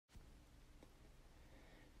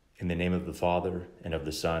In the name of the Father, and of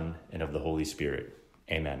the Son, and of the Holy Spirit.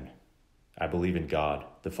 Amen. I believe in God,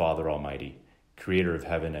 the Father Almighty, creator of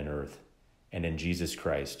heaven and earth, and in Jesus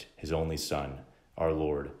Christ, his only Son, our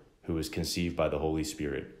Lord, who was conceived by the Holy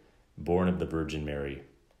Spirit, born of the Virgin Mary,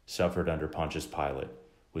 suffered under Pontius Pilate,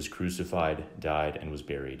 was crucified, died, and was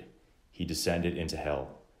buried. He descended into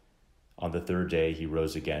hell. On the third day he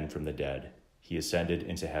rose again from the dead. He ascended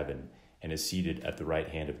into heaven, and is seated at the right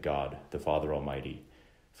hand of God, the Father Almighty.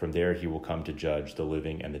 From there he will come to judge the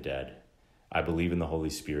living and the dead. I believe in the Holy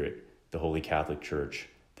Spirit, the Holy Catholic Church,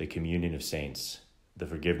 the communion of saints, the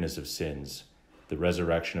forgiveness of sins, the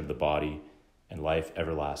resurrection of the body, and life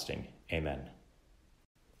everlasting. Amen.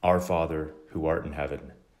 Our Father, who art in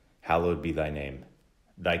heaven, hallowed be thy name.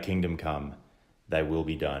 Thy kingdom come, thy will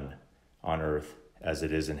be done, on earth as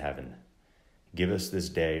it is in heaven. Give us this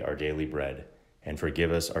day our daily bread, and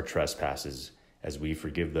forgive us our trespasses, as we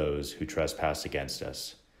forgive those who trespass against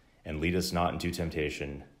us. And lead us not into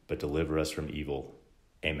temptation, but deliver us from evil.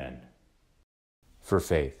 Amen. For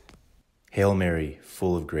faith. Hail Mary,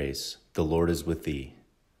 full of grace, the Lord is with thee.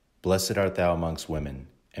 Blessed art thou amongst women,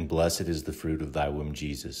 and blessed is the fruit of thy womb,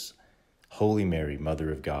 Jesus. Holy Mary,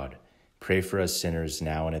 Mother of God, pray for us sinners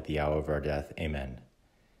now and at the hour of our death. Amen.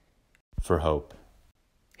 For hope.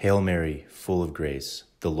 Hail Mary, full of grace,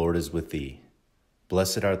 the Lord is with thee.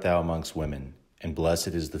 Blessed art thou amongst women, and blessed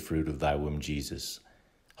is the fruit of thy womb, Jesus.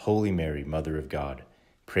 Holy Mary, Mother of God,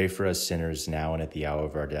 pray for us sinners now and at the hour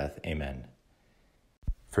of our death. Amen.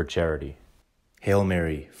 For charity. Hail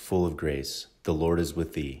Mary, full of grace, the Lord is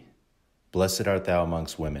with thee. Blessed art thou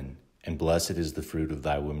amongst women, and blessed is the fruit of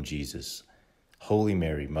thy womb, Jesus. Holy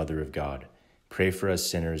Mary, Mother of God, pray for us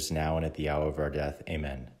sinners now and at the hour of our death.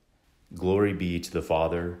 Amen. Glory be to the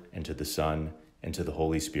Father, and to the Son, and to the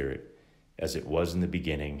Holy Spirit, as it was in the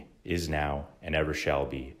beginning, is now, and ever shall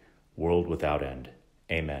be, world without end.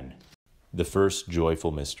 Amen. The first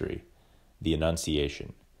joyful mystery, the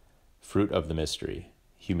Annunciation. Fruit of the mystery,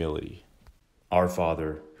 humility. Our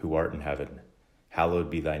Father, who art in heaven, hallowed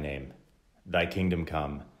be thy name. Thy kingdom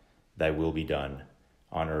come, thy will be done,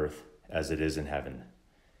 on earth as it is in heaven.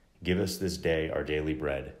 Give us this day our daily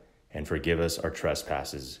bread, and forgive us our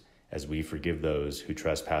trespasses, as we forgive those who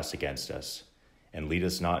trespass against us. And lead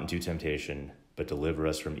us not into temptation, but deliver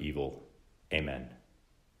us from evil. Amen.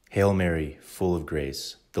 Hail Mary, full of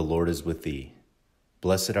grace, the Lord is with thee.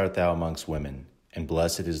 Blessed art thou amongst women, and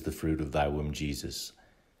blessed is the fruit of thy womb, Jesus.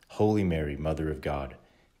 Holy Mary, Mother of God,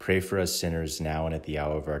 pray for us sinners now and at the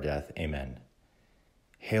hour of our death. Amen.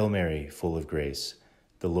 Hail Mary, full of grace,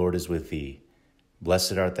 the Lord is with thee.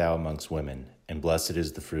 Blessed art thou amongst women, and blessed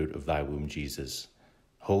is the fruit of thy womb, Jesus.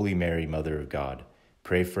 Holy Mary, Mother of God,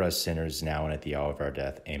 pray for us sinners now and at the hour of our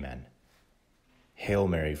death. Amen. Hail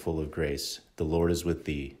Mary, full of grace, the Lord is with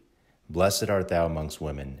thee. Blessed art thou amongst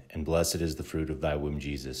women, and blessed is the fruit of thy womb,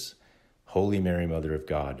 Jesus. Holy Mary, Mother of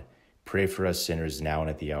God, pray for us sinners now and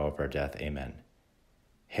at the hour of our death. Amen.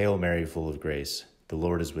 Hail Mary, full of grace, the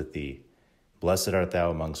Lord is with thee. Blessed art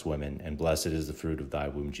thou amongst women, and blessed is the fruit of thy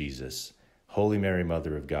womb, Jesus. Holy Mary,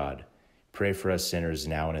 Mother of God, pray for us sinners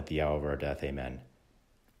now and at the hour of our death. Amen.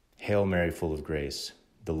 Hail Mary, full of grace,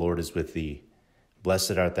 the Lord is with thee.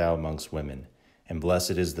 Blessed art thou amongst women, and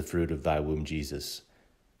blessed is the fruit of thy womb, Jesus.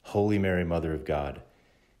 Holy Mary, Mother of God,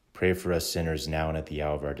 pray for us sinners now and at the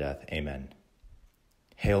hour of our death. Amen.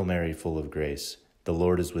 Hail Mary, full of grace, the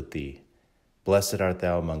Lord is with thee. Blessed art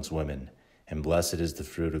thou amongst women, and blessed is the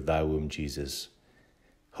fruit of thy womb, Jesus.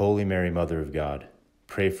 Holy Mary, Mother of God,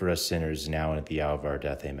 pray for us sinners now and at the hour of our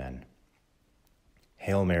death. Amen.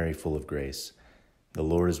 Hail Mary, full of grace, the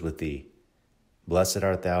Lord is with thee. Blessed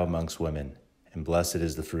art thou amongst women, and blessed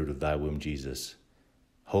is the fruit of thy womb, Jesus.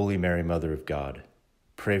 Holy Mary, Mother of God,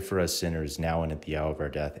 pray for us sinners now and at the hour of our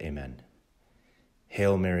death. Amen.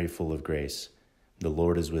 Hail Mary, full of grace, the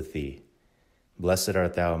Lord is with thee. Blessed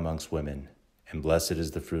art thou amongst women, and blessed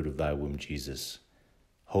is the fruit of thy womb, Jesus.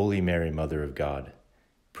 Holy Mary, Mother of God,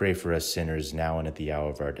 pray for us sinners now and at the hour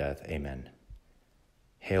of our death. Amen.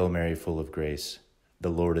 Hail Mary, full of grace, the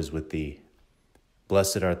Lord is with thee.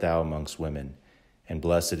 Blessed art thou amongst women, and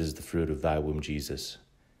blessed is the fruit of thy womb, Jesus.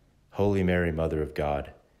 Holy Mary, Mother of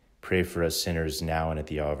God, pray for us sinners now and at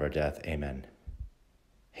the hour of our death. Amen.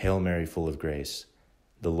 Hail Mary, full of grace,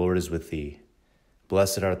 the Lord is with thee.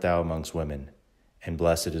 Blessed art thou amongst women, and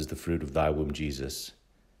blessed is the fruit of thy womb, Jesus.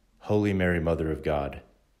 Holy Mary, Mother of God,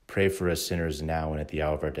 pray for us sinners now and at the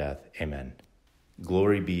hour of our death. Amen.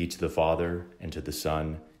 Glory be to the Father, and to the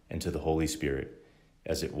Son, and to the Holy Spirit,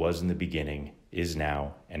 as it was in the beginning, is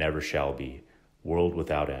now, and ever shall be, world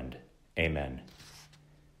without end. Amen.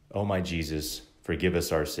 O my Jesus, forgive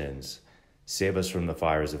us our sins, save us from the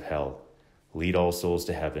fires of hell, Lead all souls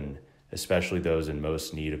to heaven, especially those in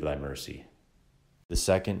most need of thy mercy. The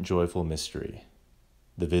second joyful mystery,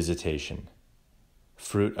 the Visitation.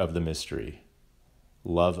 Fruit of the mystery,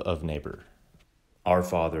 love of neighbor. Our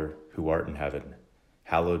Father, who art in heaven,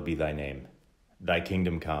 hallowed be thy name. Thy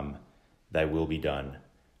kingdom come, thy will be done,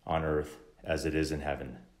 on earth as it is in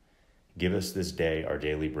heaven. Give us this day our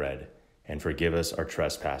daily bread, and forgive us our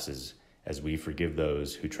trespasses, as we forgive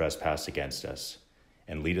those who trespass against us.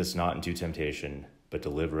 And lead us not into temptation, but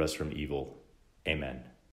deliver us from evil. Amen.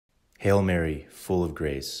 Hail Mary, full of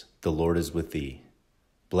grace, the Lord is with thee.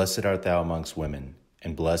 Blessed art thou amongst women,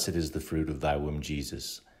 and blessed is the fruit of thy womb,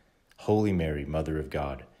 Jesus. Holy Mary, Mother of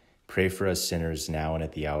God, pray for us sinners now and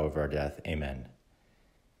at the hour of our death. Amen.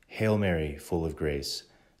 Hail Mary, full of grace,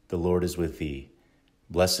 the Lord is with thee.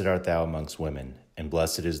 Blessed art thou amongst women, and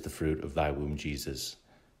blessed is the fruit of thy womb, Jesus.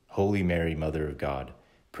 Holy Mary, Mother of God,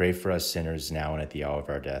 pray for us sinners now and at the hour of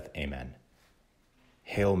our death. Amen.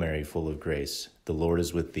 Hail Mary, full of grace, the Lord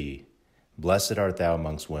is with thee. Blessed art thou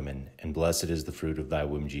amongst women, and blessed is the fruit of thy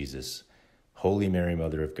womb, Jesus. Holy Mary,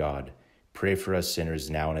 Mother of God, pray for us sinners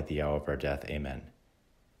now and at the hour of our death. Amen.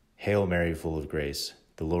 Hail Mary, full of grace,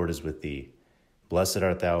 the Lord is with thee. Blessed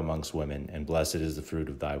art thou amongst women, and blessed is the fruit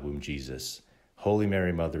of thy womb, Jesus. Holy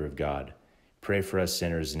Mary, Mother of God, pray for us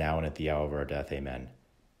sinners now and at the hour of our death. Amen.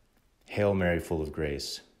 Hail Mary, full of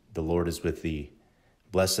grace, the Lord is with thee.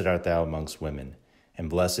 Blessed art thou amongst women, and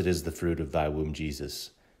blessed is the fruit of thy womb,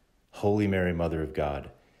 Jesus. Holy Mary, Mother of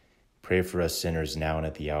God, pray for us sinners now and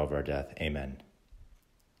at the hour of our death. Amen.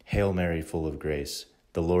 Hail Mary, full of grace,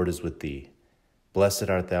 the Lord is with thee. Blessed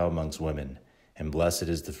art thou amongst women, and blessed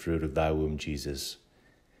is the fruit of thy womb, Jesus.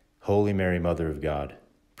 Holy Mary, Mother of God,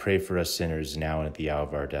 pray for us sinners now and at the hour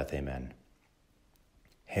of our death. Amen.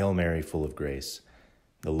 Hail Mary, full of grace,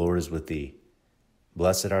 the Lord is with thee.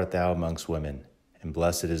 Blessed art thou amongst women, and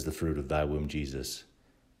blessed is the fruit of thy womb, Jesus.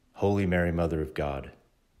 Holy Mary, Mother of God,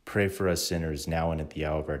 pray for us sinners now and at the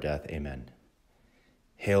hour of our death. Amen.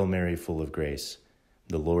 Hail Mary, full of grace,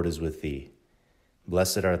 the Lord is with thee.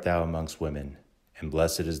 Blessed art thou amongst women, and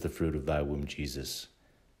blessed is the fruit of thy womb, Jesus.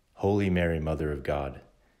 Holy Mary, Mother of God,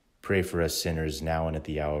 pray for us sinners now and at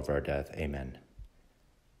the hour of our death. Amen.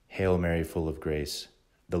 Hail Mary, full of grace,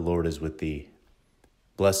 the Lord is with thee.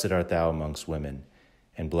 Blessed art thou amongst women,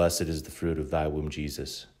 and blessed is the fruit of thy womb,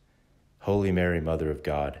 Jesus. Holy Mary, Mother of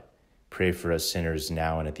God, pray for us sinners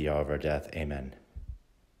now and at the hour of our death. Amen.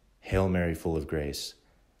 Hail Mary, full of grace,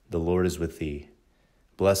 the Lord is with thee.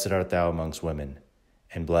 Blessed art thou amongst women,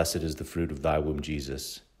 and blessed is the fruit of thy womb,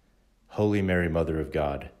 Jesus. Holy Mary, Mother of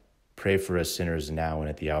God, pray for us sinners now and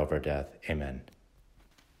at the hour of our death. Amen.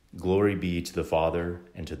 Glory be to the Father,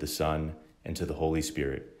 and to the Son, and to the Holy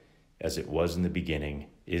Spirit, as it was in the beginning,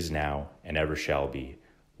 is now, and ever shall be,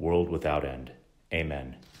 world without end.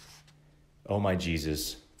 Amen. O my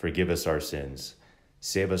Jesus, forgive us our sins,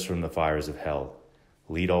 save us from the fires of hell,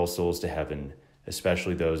 lead all souls to heaven,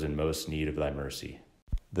 especially those in most need of thy mercy.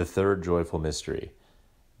 The third joyful mystery,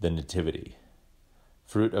 the Nativity.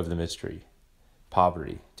 Fruit of the mystery,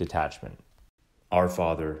 poverty, detachment. Our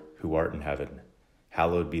Father, who art in heaven,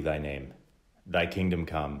 hallowed be thy name. Thy kingdom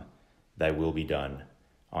come, thy will be done,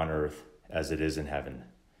 on earth as it is in heaven.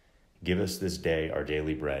 Give us this day our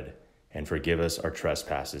daily bread, and forgive us our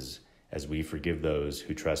trespasses, as we forgive those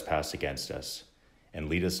who trespass against us. And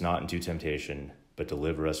lead us not into temptation, but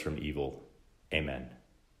deliver us from evil. Amen.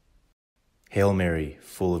 Hail Mary,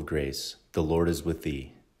 full of grace, the Lord is with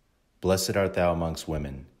thee. Blessed art thou amongst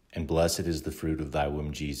women, and blessed is the fruit of thy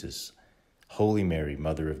womb, Jesus. Holy Mary,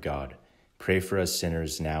 Mother of God, pray for us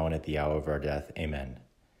sinners now and at the hour of our death. Amen.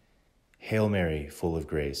 Hail Mary, full of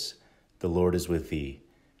grace, the Lord is with thee.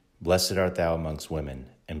 Blessed art thou amongst women,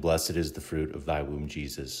 and blessed is the fruit of thy womb,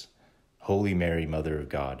 Jesus. Holy Mary, Mother of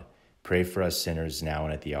God, pray for us sinners now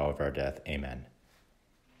and at the hour of our death. Amen.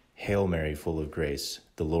 Hail Mary, full of grace,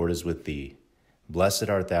 the Lord is with thee. Blessed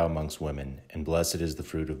art thou amongst women, and blessed is the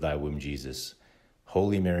fruit of thy womb, Jesus.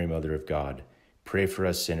 Holy Mary, Mother of God, pray for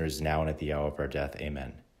us sinners now and at the hour of our death.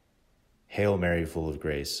 Amen. Hail Mary, full of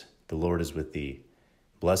grace, the Lord is with thee.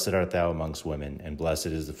 Blessed art thou amongst women, and blessed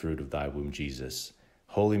is the fruit of thy womb, Jesus.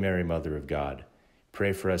 Holy Mary, Mother of God,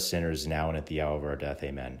 pray for us sinners now and at the hour of our death.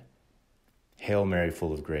 Amen. Hail Mary,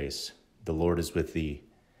 full of grace, the Lord is with thee.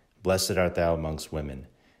 Blessed art thou amongst women,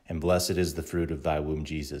 and blessed is the fruit of thy womb,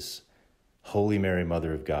 Jesus. Holy Mary,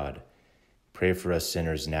 Mother of God, pray for us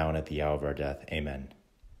sinners now and at the hour of our death. Amen.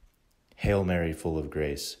 Hail Mary, full of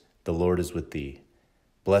grace, the Lord is with thee.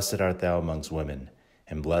 Blessed art thou amongst women,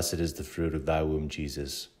 and blessed is the fruit of thy womb,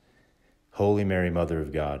 Jesus. Holy Mary, Mother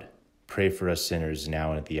of God, pray for us sinners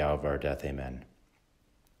now and at the hour of our death. Amen.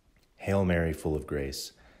 Hail Mary, full of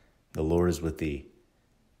grace, the Lord is with thee.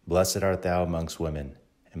 Blessed art thou amongst women,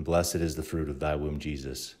 and blessed is the fruit of thy womb,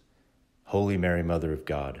 Jesus. Holy Mary, Mother of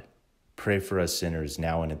God, pray for us sinners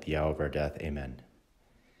now and at the hour of our death. Amen.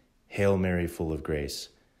 Hail Mary, full of grace,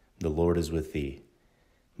 the Lord is with thee.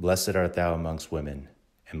 Blessed art thou amongst women,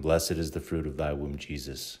 and blessed is the fruit of thy womb,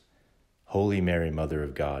 Jesus. Holy Mary, Mother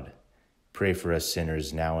of God, pray for us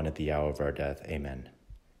sinners now and at the hour of our death. Amen.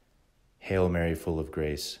 Hail Mary, full of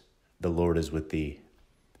grace, the Lord is with thee.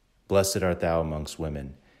 Blessed art thou amongst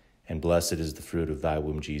women, and blessed is the fruit of thy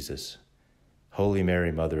womb, Jesus. Holy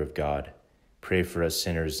Mary, Mother of God, pray for us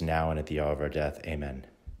sinners now and at the hour of our death. Amen.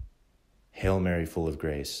 Hail Mary, full of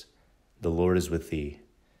grace, the Lord is with thee.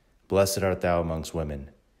 Blessed art thou amongst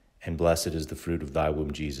women, and blessed is the fruit of thy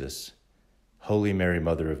womb, Jesus. Holy Mary,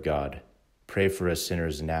 Mother of God, pray for us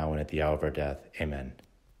sinners now and at the hour of our death. Amen.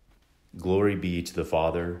 Glory be to the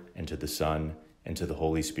Father, and to the Son, and to the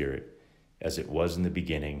Holy Spirit, as it was in the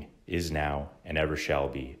beginning, is now, and ever shall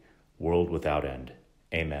be, world without end.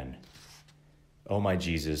 Amen. O my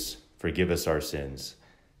Jesus, forgive us our sins,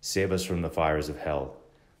 save us from the fires of hell,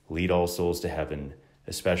 lead all souls to heaven,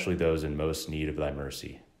 especially those in most need of thy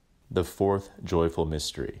mercy. The fourth joyful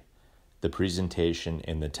mystery, the presentation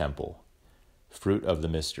in the temple. Fruit of the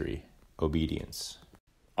mystery, obedience.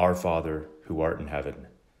 Our Father, who art in heaven,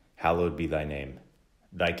 hallowed be thy name.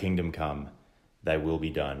 Thy kingdom come, thy will be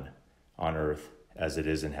done, on earth as it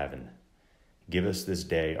is in heaven. Give us this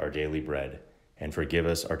day our daily bread, and forgive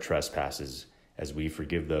us our trespasses, as we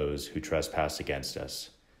forgive those who trespass against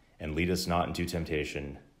us. And lead us not into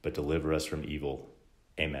temptation, but deliver us from evil.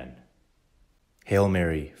 Amen. Hail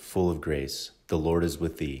Mary, full of grace, the Lord is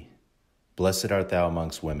with thee. Blessed art thou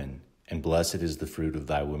amongst women, and blessed is the fruit of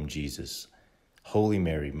thy womb, Jesus. Holy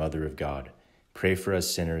Mary, Mother of God, pray for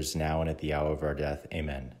us sinners now and at the hour of our death.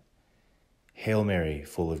 Amen. Hail Mary,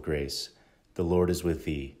 full of grace, the Lord is with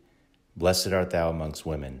thee. Blessed art thou amongst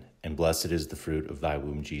women, and blessed is the fruit of thy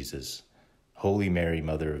womb, Jesus. Holy Mary,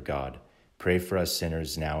 Mother of God, pray for us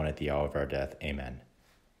sinners now and at the hour of our death. Amen.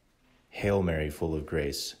 Hail Mary, full of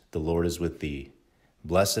grace, the Lord is with thee.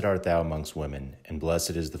 Blessed art thou amongst women, and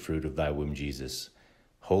blessed is the fruit of thy womb, Jesus.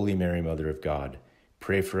 Holy Mary, Mother of God,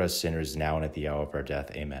 pray for us sinners now and at the hour of our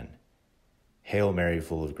death. Amen. Hail Mary,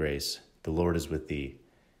 full of grace, the Lord is with thee.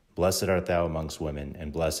 Blessed art thou amongst women,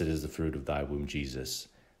 and blessed is the fruit of thy womb, Jesus.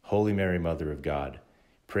 Holy Mary, Mother of God,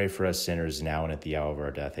 pray for us sinners now and at the hour of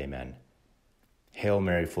our death. Amen. Hail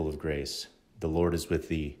Mary, full of grace, the Lord is with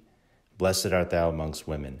thee. Blessed art thou amongst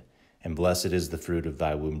women, and blessed is the fruit of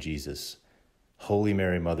thy womb, Jesus. Holy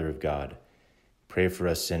Mary, Mother of God, pray for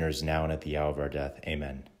us sinners now and at the hour of our death.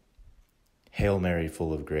 Amen. Hail Mary,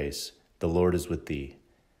 full of grace, the Lord is with thee.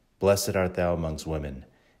 Blessed art thou amongst women,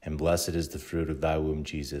 and blessed is the fruit of thy womb,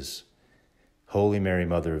 Jesus. Holy Mary,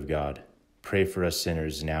 Mother of God, pray for us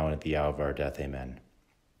sinners now and at the hour of our death. Amen.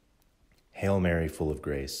 Hail Mary, full of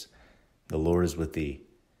grace, the Lord is with thee.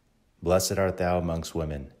 Blessed art thou amongst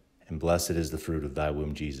women, and blessed is the fruit of thy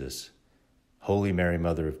womb, Jesus. Holy Mary,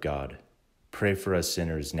 Mother of God, pray for us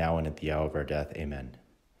sinners now and at the hour of our death. Amen.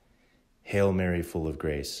 Hail Mary, full of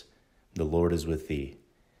grace, the Lord is with thee.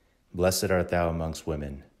 Blessed art thou amongst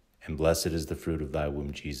women, and blessed is the fruit of thy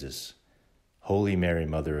womb, Jesus. Holy Mary,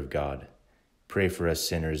 Mother of God, pray for us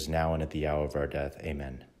sinners now and at the hour of our death.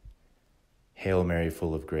 Amen. Hail Mary,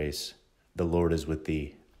 full of grace, the Lord is with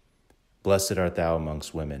thee. Blessed art thou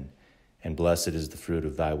amongst women, and blessed is the fruit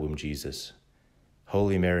of thy womb, Jesus.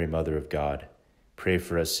 Holy Mary, Mother of God, pray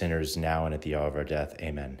for us sinners now and at the hour of our death.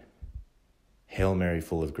 Amen. Hail Mary,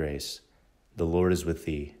 full of grace, the Lord is with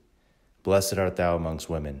thee. Blessed art thou amongst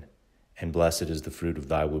women, and blessed is the fruit of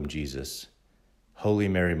thy womb, Jesus. Holy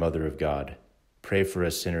Mary, Mother of God, pray for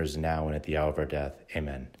us sinners now and at the hour of our death.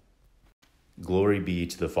 Amen. Glory be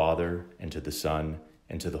to the Father, and to the Son,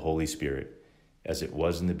 and to the Holy Spirit, as it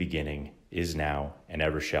was in the beginning, is now, and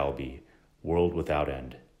ever shall be, world without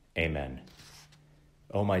end. Amen.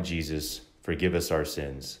 O my Jesus, forgive us our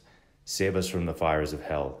sins, save us from the fires of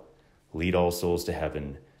hell, lead all souls to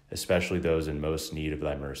heaven, especially those in most need of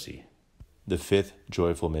thy mercy. The fifth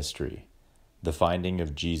joyful mystery, the finding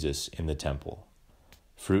of Jesus in the temple.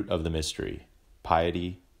 Fruit of the mystery,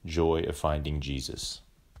 piety, joy of finding Jesus.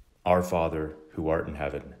 Our Father, who art in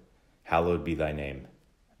heaven, hallowed be thy name.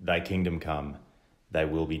 Thy kingdom come, thy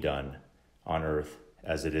will be done, on earth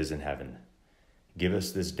as it is in heaven. Give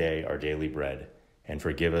us this day our daily bread, and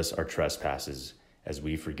forgive us our trespasses, as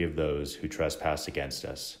we forgive those who trespass against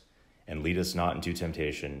us. And lead us not into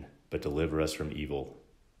temptation, but deliver us from evil.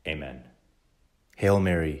 Amen. Hail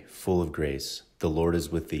Mary, full of grace, the Lord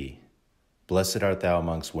is with thee. Blessed art thou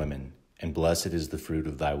amongst women, and blessed is the fruit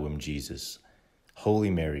of thy womb, Jesus.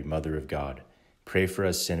 Holy Mary, Mother of God, pray for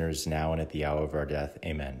us sinners now and at the hour of our death.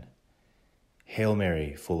 Amen. Hail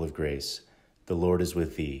Mary, full of grace, the Lord is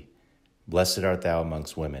with thee. Blessed art thou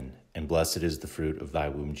amongst women, and blessed is the fruit of thy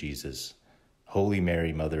womb, Jesus. Holy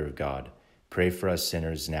Mary, Mother of God, pray for us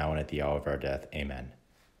sinners now and at the hour of our death. Amen.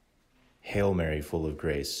 Hail Mary, full of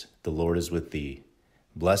grace, the Lord is with thee.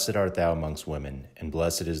 Blessed art thou amongst women, and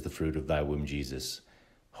blessed is the fruit of thy womb, Jesus.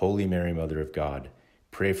 Holy Mary, Mother of God,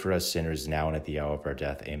 pray for us sinners now and at the hour of our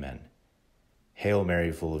death. Amen. Hail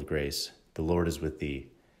Mary, full of grace, the Lord is with thee.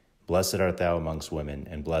 Blessed art thou amongst women,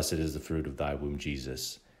 and blessed is the fruit of thy womb,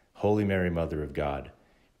 Jesus. Holy Mary, Mother of God,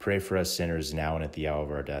 pray for us sinners now and at the hour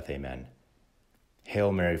of our death. Amen.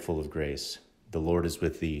 Hail Mary, full of grace, the Lord is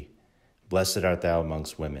with thee. Blessed art thou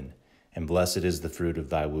amongst women, and blessed is the fruit of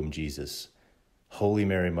thy womb, Jesus. Holy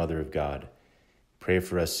Mary, Mother of God, pray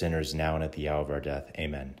for us sinners now and at the hour of our death.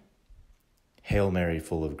 Amen. Hail Mary,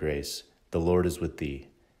 full of grace, the Lord is with thee.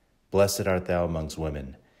 Blessed art thou amongst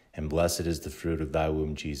women, and blessed is the fruit of thy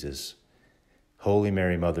womb, Jesus. Holy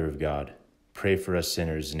Mary, Mother of God, pray for us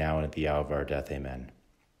sinners now and at the hour of our death. Amen.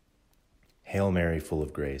 Hail Mary, full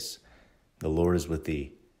of grace, the Lord is with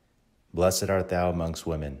thee. Blessed art thou amongst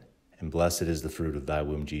women, and blessed is the fruit of thy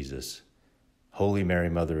womb, Jesus. Holy Mary,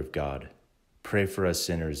 Mother of God, pray for us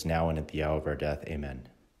sinners now and at the hour of our death. Amen.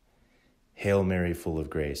 Hail Mary, full of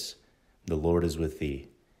grace, the Lord is with thee.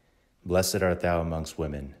 Blessed art thou amongst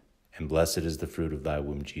women, and blessed is the fruit of thy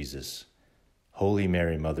womb, Jesus. Holy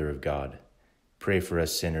Mary, Mother of God, pray for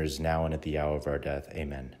us sinners now and at the hour of our death.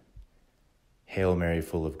 Amen. Hail Mary,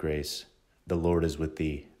 full of grace, the Lord is with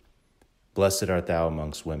thee. Blessed art thou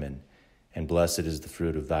amongst women, and blessed is the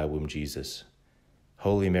fruit of thy womb, Jesus.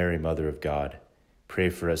 Holy Mary, Mother of God, pray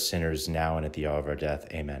for us sinners now and at the hour of our death.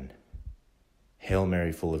 Amen. Hail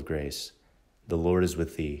Mary, full of grace, the Lord is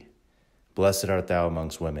with thee. Blessed art thou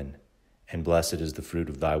amongst women, and blessed is the fruit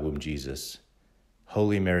of thy womb, Jesus.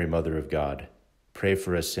 Holy Mary, Mother of God, pray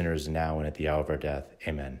for us sinners now and at the hour of our death.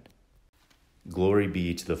 Amen. Glory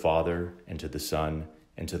be to the Father, and to the Son,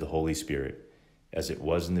 and to the Holy Spirit, as it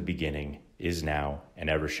was in the beginning, is now, and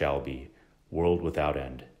ever shall be, world without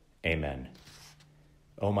end. Amen.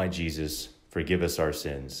 O my Jesus, forgive us our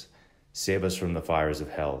sins, save us from the fires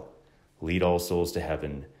of hell, lead all souls to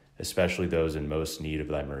heaven, especially those in most need of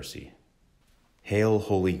thy mercy. Hail,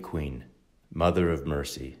 Holy Queen, Mother of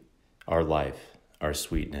mercy, our life, our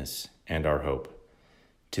sweetness, and our hope.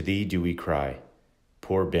 To thee do we cry,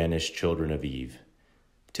 poor banished children of Eve.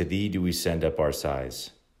 To thee do we send up our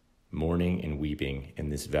sighs, mourning and weeping in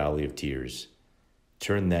this valley of tears.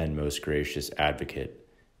 Turn then, most gracious Advocate,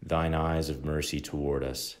 thine eyes of mercy toward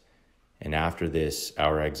us, and after this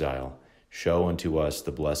our exile, show unto us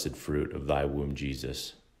the blessed fruit of thy womb,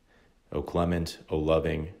 Jesus. O clement, O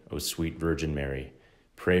loving, O sweet Virgin Mary,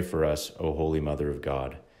 pray for us, O Holy Mother of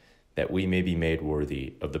God, that we may be made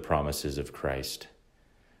worthy of the promises of Christ.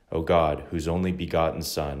 O God, whose only begotten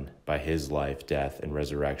Son, by his life, death, and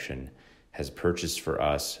resurrection, has purchased for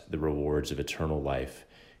us the rewards of eternal life,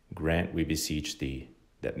 grant, we beseech thee,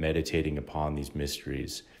 that meditating upon these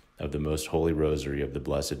mysteries of the most holy Rosary of the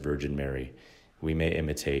Blessed Virgin Mary, we may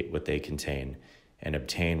imitate what they contain and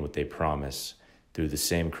obtain what they promise, through the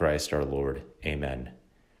same Christ our Lord. Amen.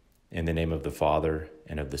 In the name of the Father,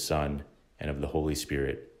 and of the Son, and of the Holy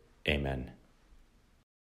Spirit. Amen.